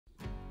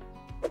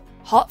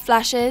hot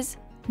flashes,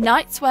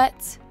 night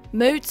sweats,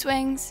 mood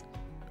swings.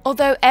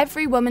 Although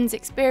every woman's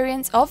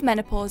experience of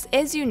menopause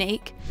is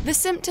unique, the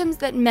symptoms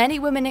that many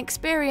women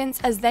experience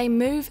as they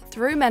move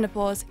through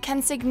menopause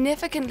can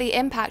significantly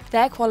impact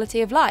their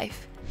quality of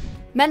life.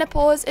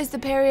 Menopause is the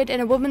period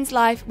in a woman's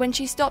life when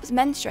she stops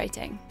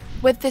menstruating.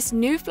 With this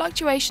new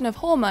fluctuation of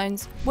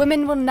hormones,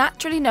 women will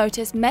naturally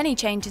notice many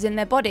changes in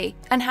their body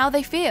and how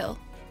they feel.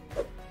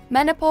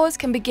 Menopause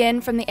can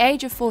begin from the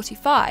age of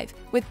 45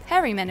 with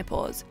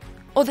peri-menopause,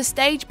 or the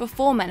stage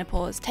before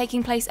menopause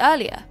taking place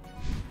earlier.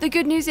 The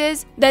good news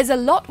is, there's a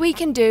lot we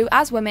can do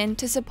as women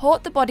to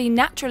support the body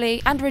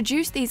naturally and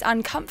reduce these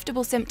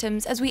uncomfortable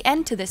symptoms as we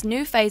enter this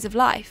new phase of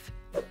life.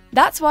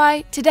 That's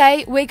why,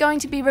 today we're going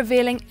to be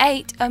revealing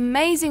 8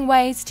 amazing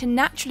ways to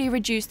naturally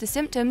reduce the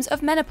symptoms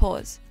of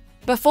menopause.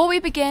 Before we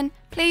begin,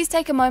 please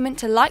take a moment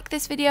to like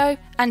this video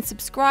and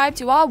subscribe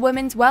to our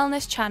Women's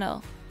Wellness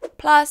channel.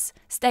 Plus,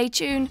 stay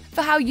tuned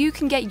for how you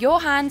can get your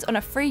hands on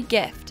a free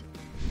gift.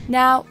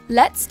 Now,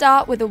 let's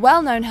start with a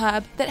well-known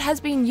herb that has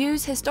been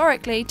used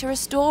historically to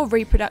restore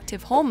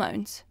reproductive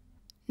hormones.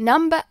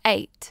 Number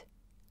 8.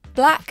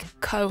 Black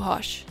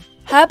cohosh.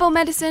 Herbal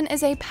medicine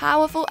is a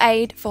powerful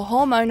aid for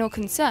hormonal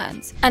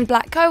concerns, and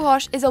black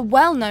cohosh is a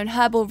well-known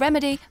herbal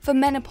remedy for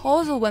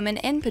menopausal women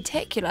in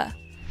particular.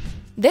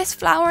 This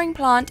flowering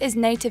plant is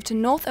native to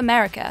North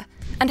America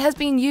and has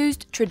been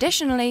used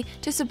traditionally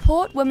to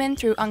support women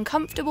through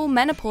uncomfortable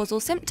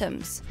menopausal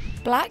symptoms.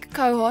 Black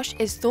cohosh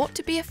is thought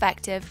to be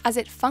effective as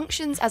it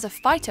functions as a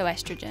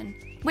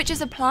phytoestrogen, which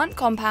is a plant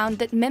compound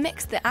that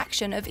mimics the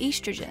action of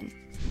estrogen.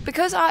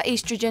 Because our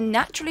estrogen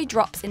naturally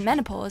drops in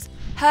menopause,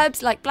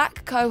 herbs like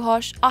black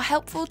cohosh are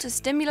helpful to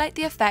stimulate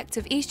the effects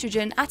of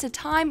estrogen at a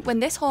time when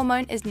this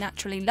hormone is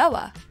naturally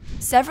lower.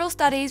 Several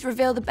studies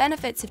reveal the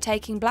benefits of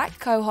taking black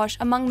cohosh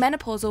among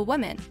menopausal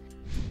women.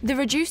 The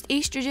reduced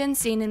estrogen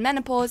seen in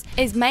menopause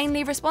is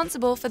mainly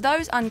responsible for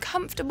those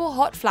uncomfortable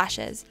hot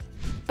flashes.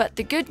 But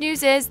the good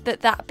news is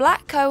that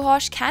black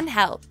cohosh can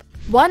help.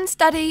 One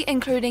study,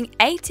 including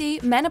 80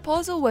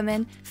 menopausal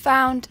women,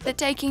 found that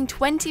taking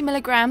 20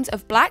 milligrams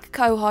of black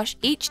cohosh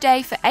each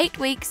day for 8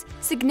 weeks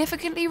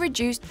significantly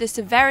reduced the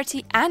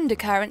severity and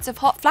occurrence of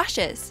hot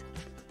flashes.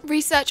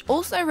 Research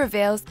also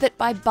reveals that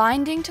by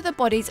binding to the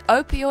body's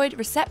opioid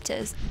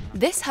receptors,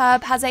 this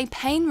herb has a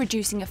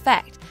pain-reducing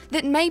effect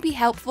that may be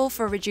helpful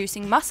for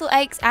reducing muscle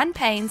aches and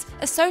pains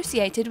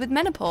associated with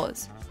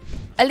menopause.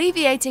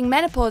 Alleviating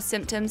menopause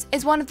symptoms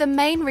is one of the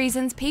main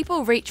reasons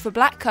people reach for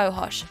black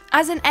cohosh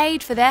as an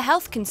aid for their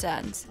health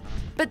concerns.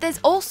 But there's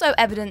also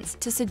evidence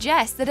to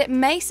suggest that it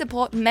may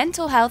support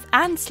mental health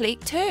and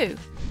sleep too.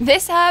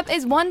 This herb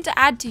is one to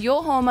add to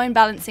your hormone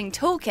balancing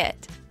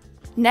toolkit.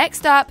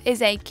 Next up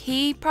is a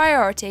key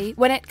priority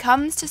when it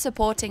comes to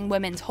supporting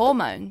women's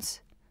hormones.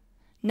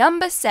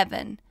 Number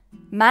 7.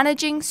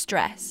 Managing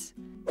stress.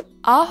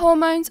 Our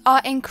hormones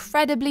are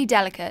incredibly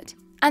delicate,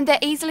 and they're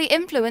easily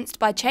influenced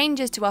by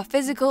changes to our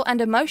physical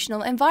and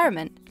emotional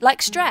environment,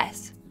 like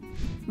stress.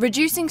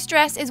 Reducing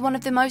stress is one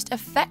of the most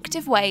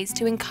effective ways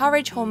to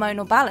encourage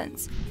hormonal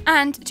balance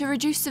and to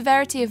reduce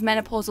severity of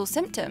menopausal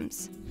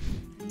symptoms.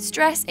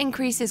 Stress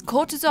increases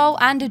cortisol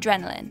and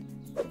adrenaline.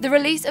 The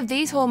release of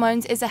these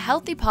hormones is a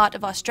healthy part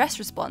of our stress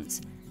response.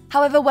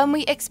 However, when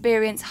we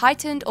experience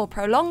heightened or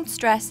prolonged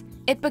stress,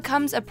 it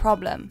becomes a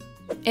problem.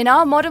 In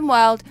our modern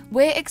world,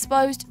 we're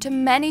exposed to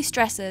many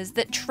stressors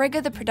that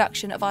trigger the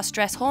production of our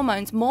stress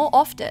hormones more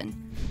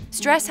often.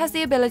 Stress has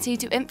the ability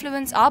to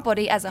influence our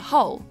body as a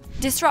whole,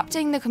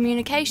 disrupting the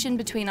communication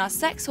between our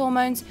sex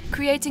hormones,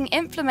 creating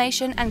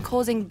inflammation and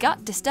causing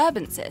gut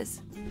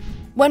disturbances.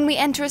 When we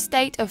enter a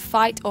state of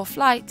fight or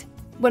flight,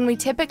 when we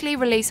typically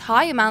release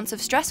high amounts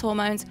of stress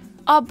hormones,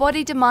 our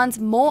body demands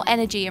more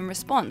energy in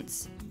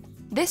response.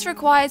 This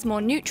requires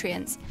more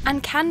nutrients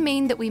and can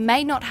mean that we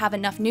may not have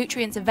enough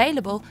nutrients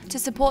available to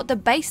support the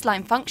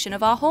baseline function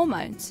of our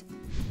hormones.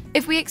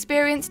 If we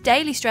experience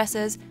daily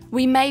stressors,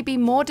 we may be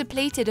more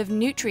depleted of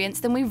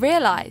nutrients than we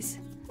realize.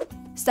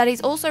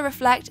 Studies also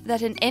reflect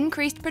that an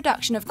increased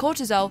production of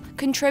cortisol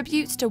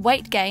contributes to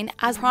weight gain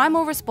as a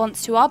primal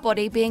response to our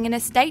body being in a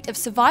state of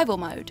survival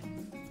mode.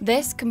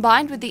 This,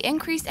 combined with the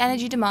increased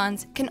energy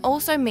demands, can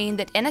also mean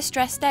that in a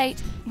stress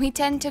state, we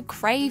tend to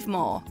crave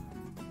more.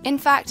 In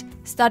fact,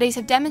 studies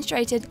have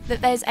demonstrated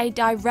that there's a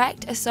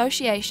direct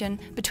association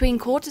between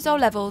cortisol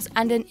levels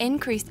and an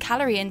increased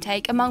calorie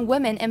intake among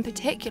women in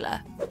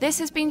particular. This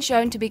has been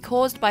shown to be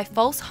caused by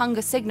false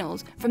hunger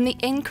signals from the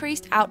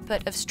increased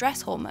output of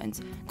stress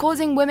hormones,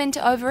 causing women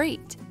to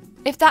overeat.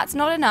 If that's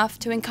not enough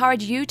to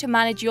encourage you to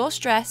manage your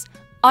stress,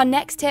 our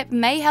next tip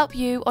may help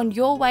you on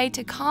your way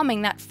to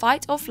calming that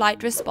fight or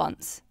flight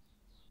response.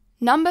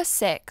 Number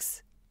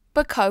 6.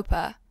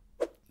 Bacopa.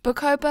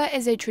 Bacopa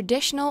is a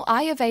traditional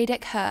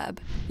Ayurvedic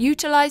herb,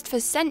 utilized for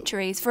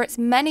centuries for its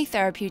many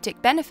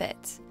therapeutic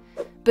benefits.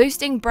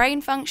 Boosting brain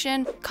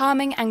function,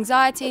 calming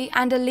anxiety,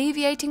 and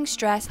alleviating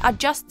stress are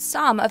just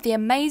some of the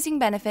amazing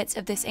benefits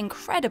of this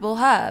incredible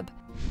herb.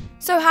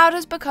 So how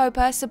does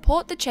Bacopa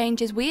support the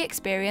changes we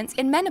experience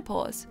in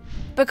menopause?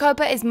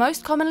 Bacopa is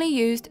most commonly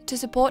used to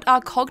support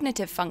our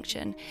cognitive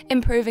function,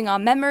 improving our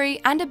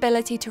memory and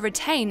ability to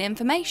retain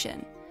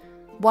information.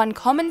 One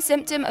common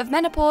symptom of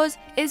menopause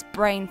is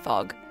brain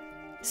fog.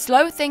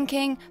 Slow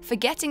thinking,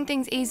 forgetting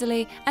things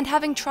easily, and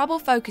having trouble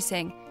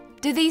focusing.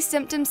 Do these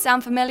symptoms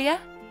sound familiar?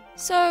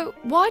 So,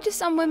 why do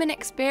some women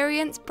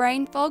experience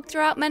brain fog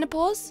throughout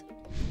menopause?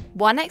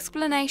 One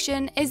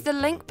explanation is the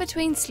link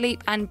between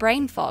sleep and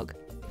brain fog,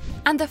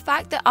 and the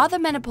fact that other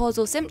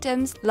menopausal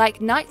symptoms like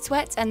night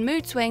sweats and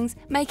mood swings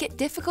make it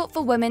difficult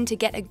for women to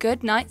get a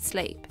good night's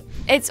sleep.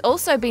 It's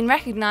also been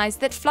recognized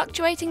that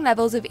fluctuating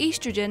levels of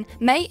estrogen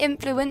may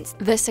influence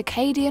the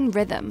circadian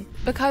rhythm.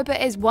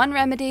 Bacopa is one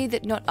remedy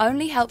that not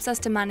only helps us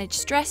to manage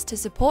stress to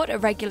support a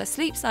regular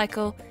sleep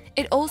cycle,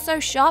 it also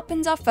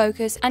sharpens our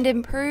focus and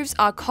improves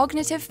our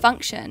cognitive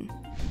function.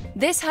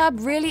 This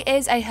herb really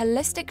is a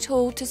holistic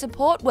tool to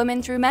support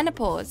women through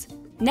menopause.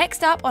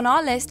 Next up on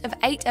our list of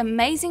 8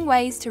 amazing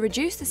ways to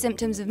reduce the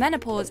symptoms of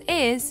menopause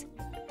is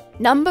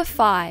number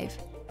 5.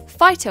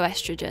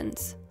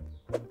 Phytoestrogens.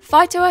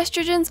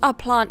 Phytoestrogens are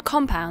plant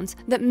compounds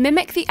that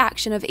mimic the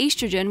action of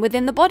estrogen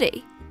within the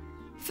body.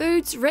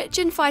 Foods rich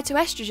in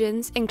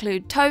phytoestrogens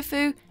include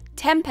tofu,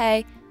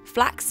 tempeh,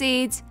 flax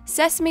seeds,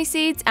 sesame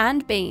seeds,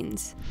 and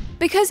beans.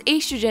 Because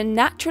estrogen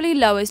naturally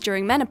lowers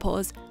during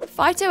menopause,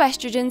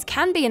 phytoestrogens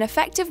can be an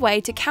effective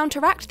way to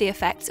counteract the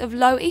effects of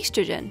low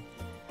estrogen.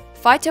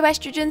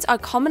 Phytoestrogens are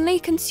commonly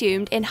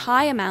consumed in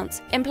high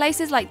amounts in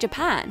places like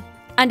Japan,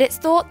 and it's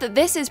thought that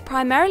this is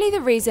primarily the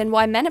reason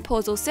why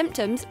menopausal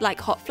symptoms like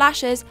hot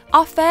flashes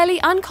are fairly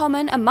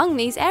uncommon among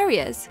these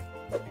areas.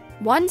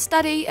 One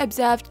study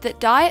observed that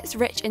diets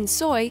rich in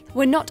soy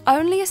were not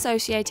only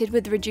associated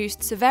with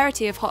reduced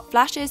severity of hot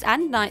flashes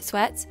and night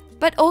sweats,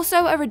 but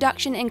also a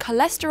reduction in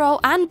cholesterol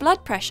and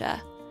blood pressure.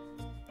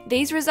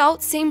 These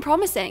results seem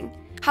promising.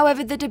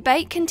 However, the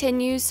debate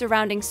continues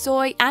surrounding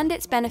soy and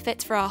its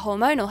benefits for our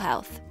hormonal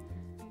health.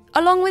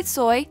 Along with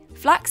soy,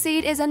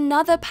 flaxseed is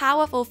another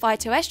powerful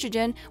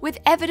phytoestrogen with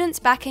evidence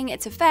backing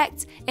its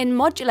effects in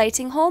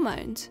modulating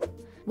hormones.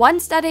 One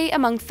study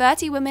among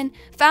 30 women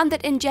found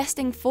that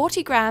ingesting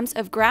 40 grams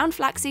of ground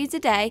flax seeds a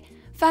day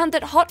found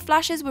that hot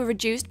flashes were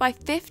reduced by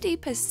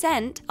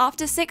 50%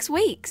 after 6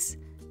 weeks.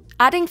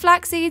 Adding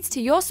flax seeds to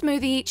your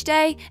smoothie each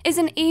day is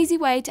an easy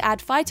way to add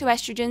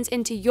phytoestrogens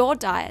into your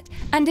diet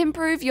and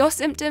improve your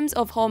symptoms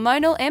of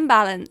hormonal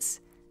imbalance.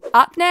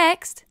 Up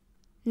next,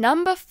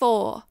 number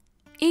 4.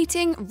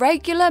 Eating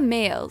regular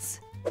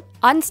meals.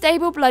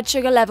 Unstable blood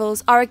sugar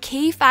levels are a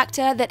key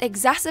factor that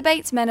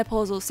exacerbates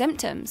menopausal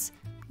symptoms.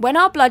 When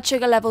our blood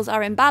sugar levels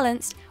are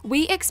imbalanced,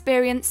 we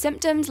experience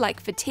symptoms like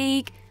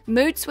fatigue,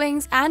 mood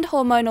swings, and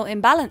hormonal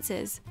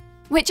imbalances,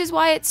 which is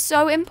why it's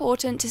so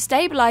important to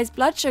stabilize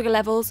blood sugar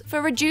levels for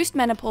reduced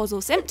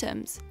menopausal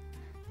symptoms.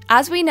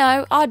 As we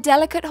know, our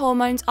delicate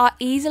hormones are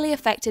easily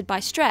affected by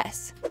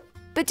stress.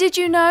 But did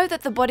you know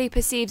that the body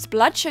perceives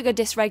blood sugar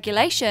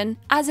dysregulation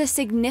as a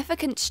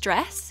significant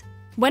stress?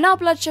 When our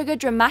blood sugar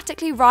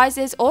dramatically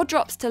rises or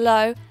drops to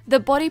low, the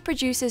body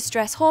produces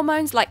stress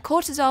hormones like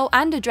cortisol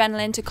and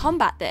adrenaline to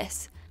combat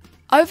this.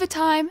 Over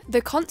time,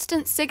 the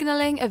constant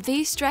signaling of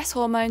these stress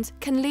hormones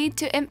can lead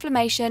to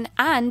inflammation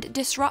and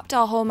disrupt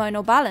our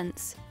hormonal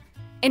balance.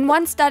 In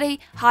one study,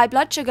 high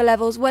blood sugar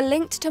levels were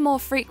linked to more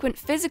frequent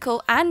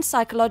physical and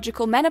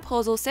psychological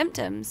menopausal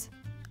symptoms.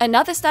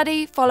 Another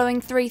study, following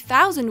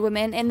 3,000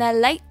 women in their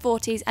late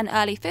 40s and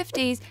early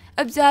 50s,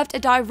 observed a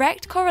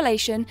direct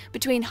correlation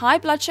between high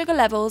blood sugar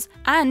levels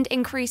and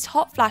increased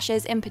hot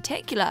flashes in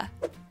particular.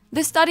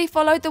 The study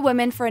followed the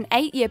women for an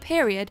 8-year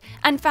period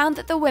and found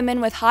that the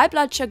women with high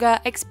blood sugar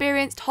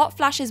experienced hot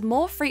flashes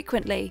more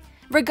frequently,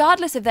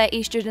 regardless of their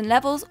estrogen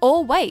levels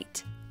or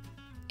weight.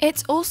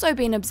 It's also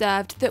been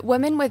observed that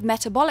women with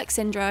metabolic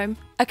syndrome,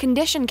 a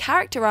condition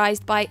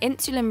characterized by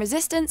insulin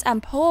resistance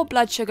and poor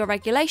blood sugar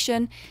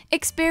regulation,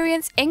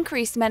 experience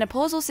increased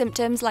menopausal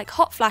symptoms like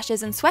hot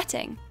flashes and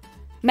sweating.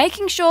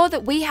 Making sure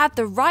that we have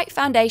the right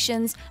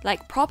foundations,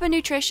 like proper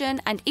nutrition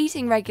and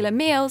eating regular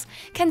meals,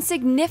 can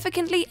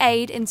significantly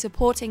aid in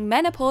supporting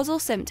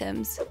menopausal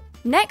symptoms.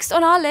 Next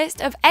on our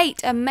list of 8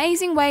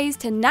 amazing ways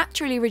to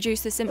naturally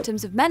reduce the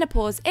symptoms of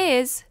menopause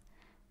is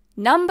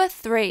number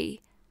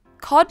 3.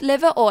 Cod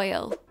liver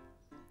oil.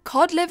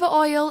 Cod liver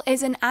oil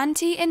is an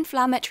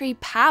anti-inflammatory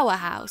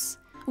powerhouse.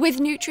 With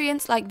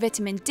nutrients like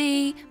vitamin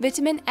D,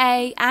 vitamin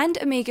A, and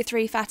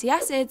omega-3 fatty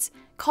acids,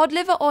 cod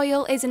liver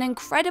oil is an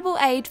incredible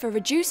aid for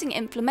reducing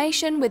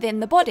inflammation within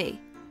the body.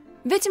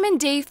 Vitamin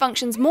D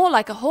functions more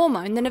like a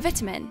hormone than a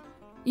vitamin.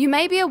 You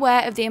may be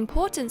aware of the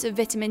importance of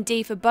vitamin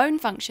D for bone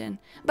function,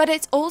 but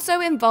it's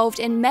also involved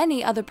in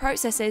many other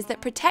processes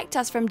that protect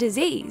us from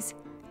disease.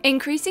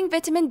 Increasing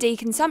vitamin D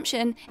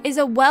consumption is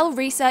a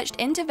well-researched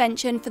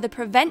intervention for the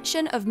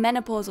prevention of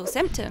menopausal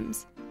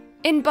symptoms.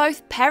 In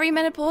both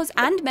peri-menopause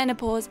and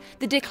menopause,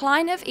 the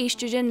decline of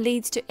estrogen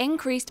leads to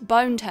increased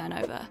bone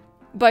turnover.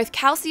 Both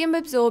calcium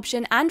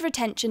absorption and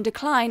retention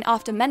decline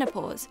after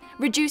menopause,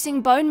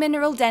 reducing bone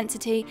mineral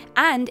density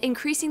and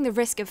increasing the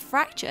risk of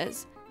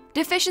fractures.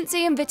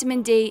 Deficiency in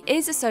vitamin D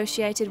is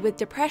associated with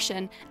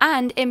depression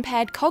and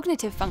impaired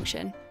cognitive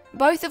function,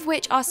 both of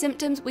which are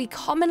symptoms we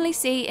commonly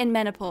see in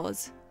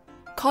menopause.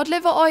 Cod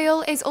liver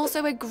oil is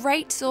also a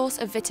great source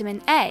of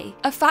vitamin A,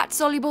 a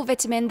fat-soluble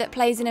vitamin that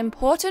plays an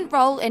important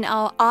role in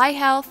our eye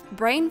health,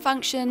 brain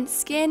function,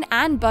 skin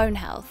and bone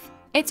health.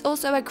 It's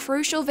also a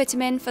crucial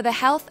vitamin for the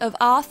health of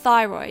our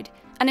thyroid,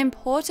 an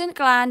important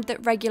gland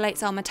that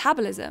regulates our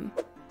metabolism.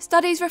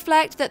 Studies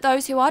reflect that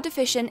those who are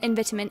deficient in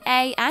vitamin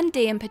A and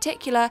D in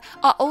particular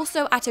are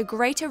also at a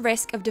greater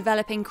risk of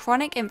developing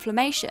chronic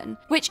inflammation,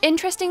 which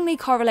interestingly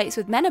correlates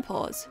with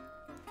menopause.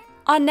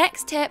 Our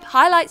next tip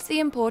highlights the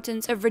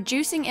importance of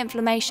reducing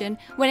inflammation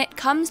when it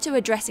comes to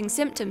addressing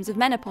symptoms of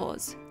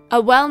menopause.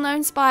 A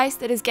well-known spice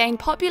that has gained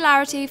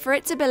popularity for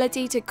its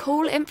ability to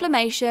cool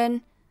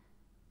inflammation.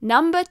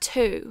 Number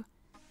 2.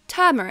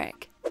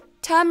 Turmeric.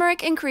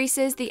 Turmeric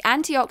increases the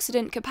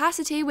antioxidant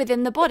capacity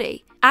within the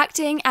body,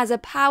 acting as a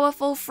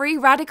powerful free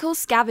radical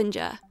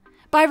scavenger.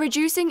 By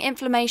reducing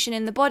inflammation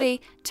in the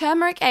body,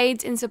 turmeric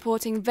aids in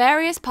supporting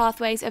various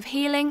pathways of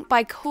healing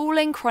by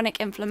cooling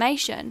chronic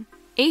inflammation.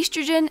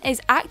 Estrogen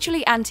is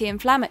actually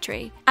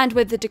anti-inflammatory, and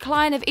with the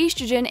decline of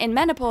estrogen in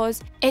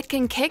menopause, it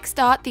can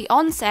kickstart the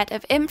onset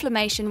of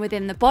inflammation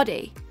within the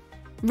body.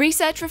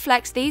 Research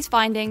reflects these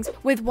findings,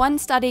 with one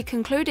study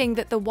concluding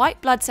that the white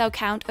blood cell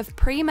count of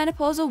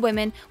premenopausal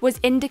women was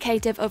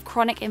indicative of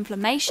chronic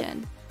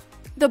inflammation.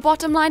 The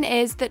bottom line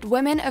is that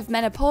women of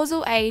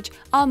menopausal age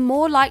are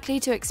more likely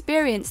to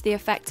experience the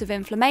effects of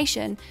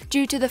inflammation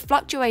due to the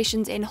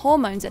fluctuations in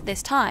hormones at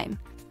this time.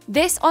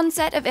 This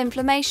onset of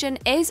inflammation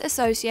is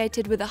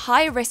associated with a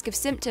higher risk of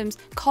symptoms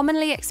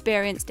commonly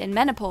experienced in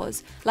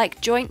menopause,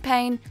 like joint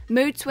pain,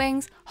 mood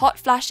swings, hot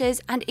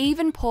flashes, and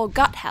even poor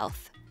gut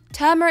health.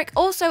 Turmeric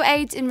also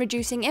aids in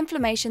reducing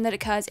inflammation that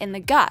occurs in the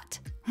gut,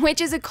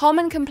 which is a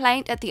common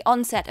complaint at the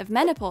onset of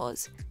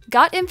menopause.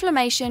 Gut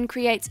inflammation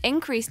creates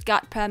increased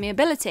gut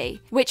permeability,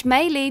 which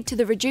may lead to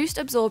the reduced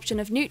absorption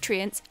of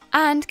nutrients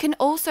and can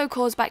also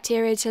cause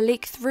bacteria to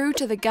leak through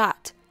to the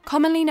gut,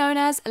 commonly known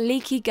as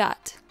leaky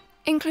gut.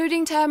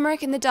 Including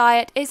turmeric in the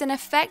diet is an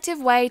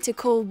effective way to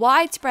cool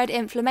widespread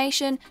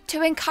inflammation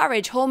to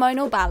encourage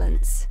hormonal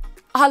balance.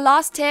 Our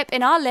last tip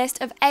in our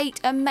list of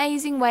 8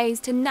 amazing ways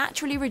to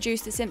naturally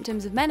reduce the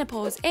symptoms of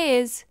menopause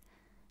is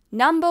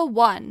Number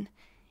 1.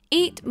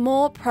 Eat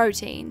more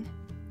protein.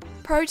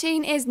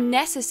 Protein is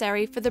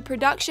necessary for the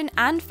production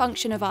and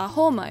function of our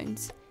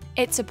hormones.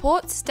 It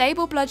supports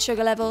stable blood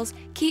sugar levels,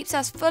 keeps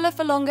us fuller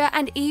for longer,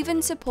 and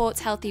even supports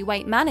healthy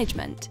weight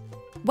management.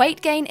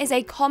 Weight gain is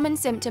a common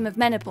symptom of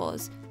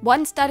menopause.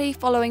 One study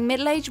following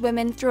middle-aged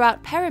women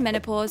throughout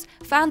peri-menopause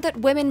found that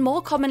women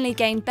more commonly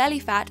gained belly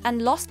fat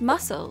and lost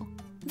muscle.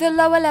 The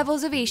lower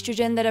levels of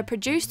estrogen that are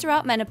produced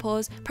throughout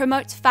menopause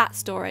promotes fat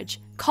storage,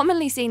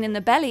 commonly seen in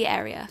the belly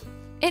area.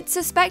 It's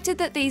suspected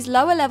that these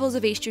lower levels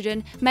of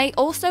estrogen may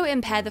also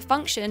impair the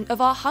function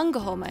of our hunger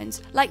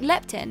hormones, like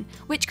leptin,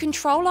 which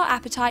control our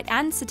appetite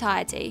and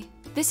satiety.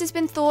 This has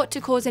been thought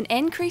to cause an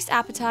increased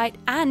appetite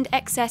and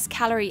excess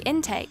calorie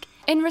intake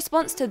in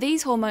response to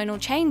these hormonal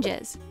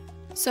changes.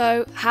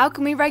 So, how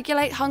can we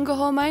regulate hunger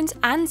hormones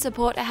and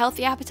support a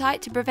healthy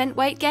appetite to prevent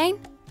weight gain?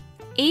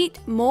 Eat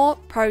more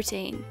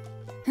protein.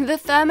 The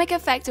thermic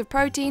effect of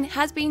protein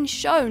has been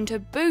shown to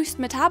boost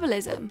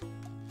metabolism.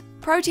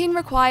 Protein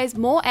requires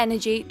more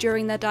energy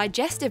during the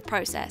digestive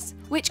process,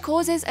 which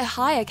causes a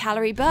higher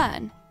calorie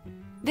burn.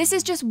 This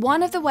is just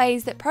one of the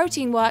ways that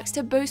protein works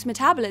to boost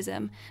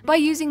metabolism, by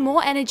using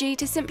more energy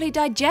to simply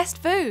digest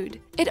food.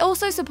 It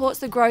also supports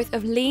the growth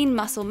of lean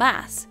muscle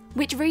mass,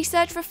 which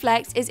research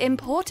reflects is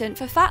important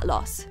for fat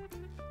loss.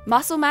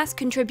 Muscle mass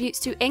contributes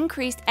to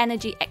increased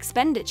energy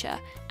expenditure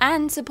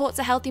and supports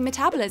a healthy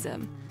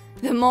metabolism.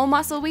 The more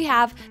muscle we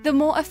have, the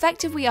more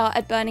effective we are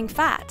at burning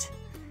fat.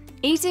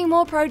 Eating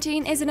more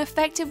protein is an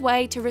effective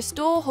way to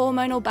restore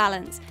hormonal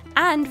balance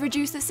and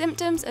reduce the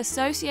symptoms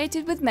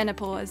associated with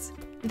menopause.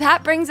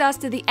 That brings us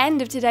to the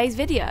end of today's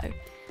video.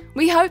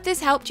 We hope this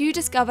helped you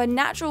discover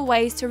natural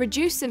ways to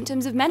reduce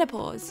symptoms of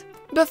menopause.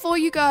 Before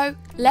you go,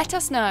 let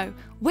us know,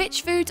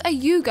 which foods are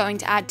you going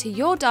to add to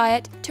your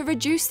diet to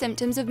reduce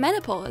symptoms of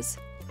menopause?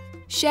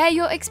 Share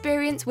your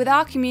experience with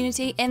our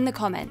community in the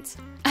comments.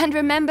 And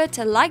remember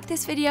to like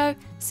this video,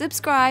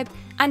 subscribe,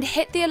 and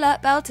hit the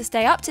alert bell to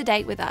stay up to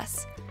date with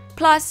us.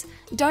 Plus,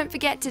 don't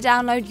forget to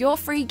download your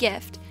free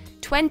gift,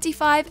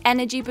 25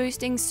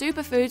 energy-boosting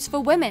superfoods for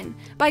women,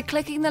 by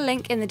clicking the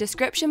link in the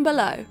description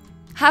below.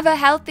 Have a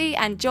healthy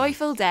and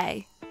joyful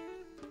day.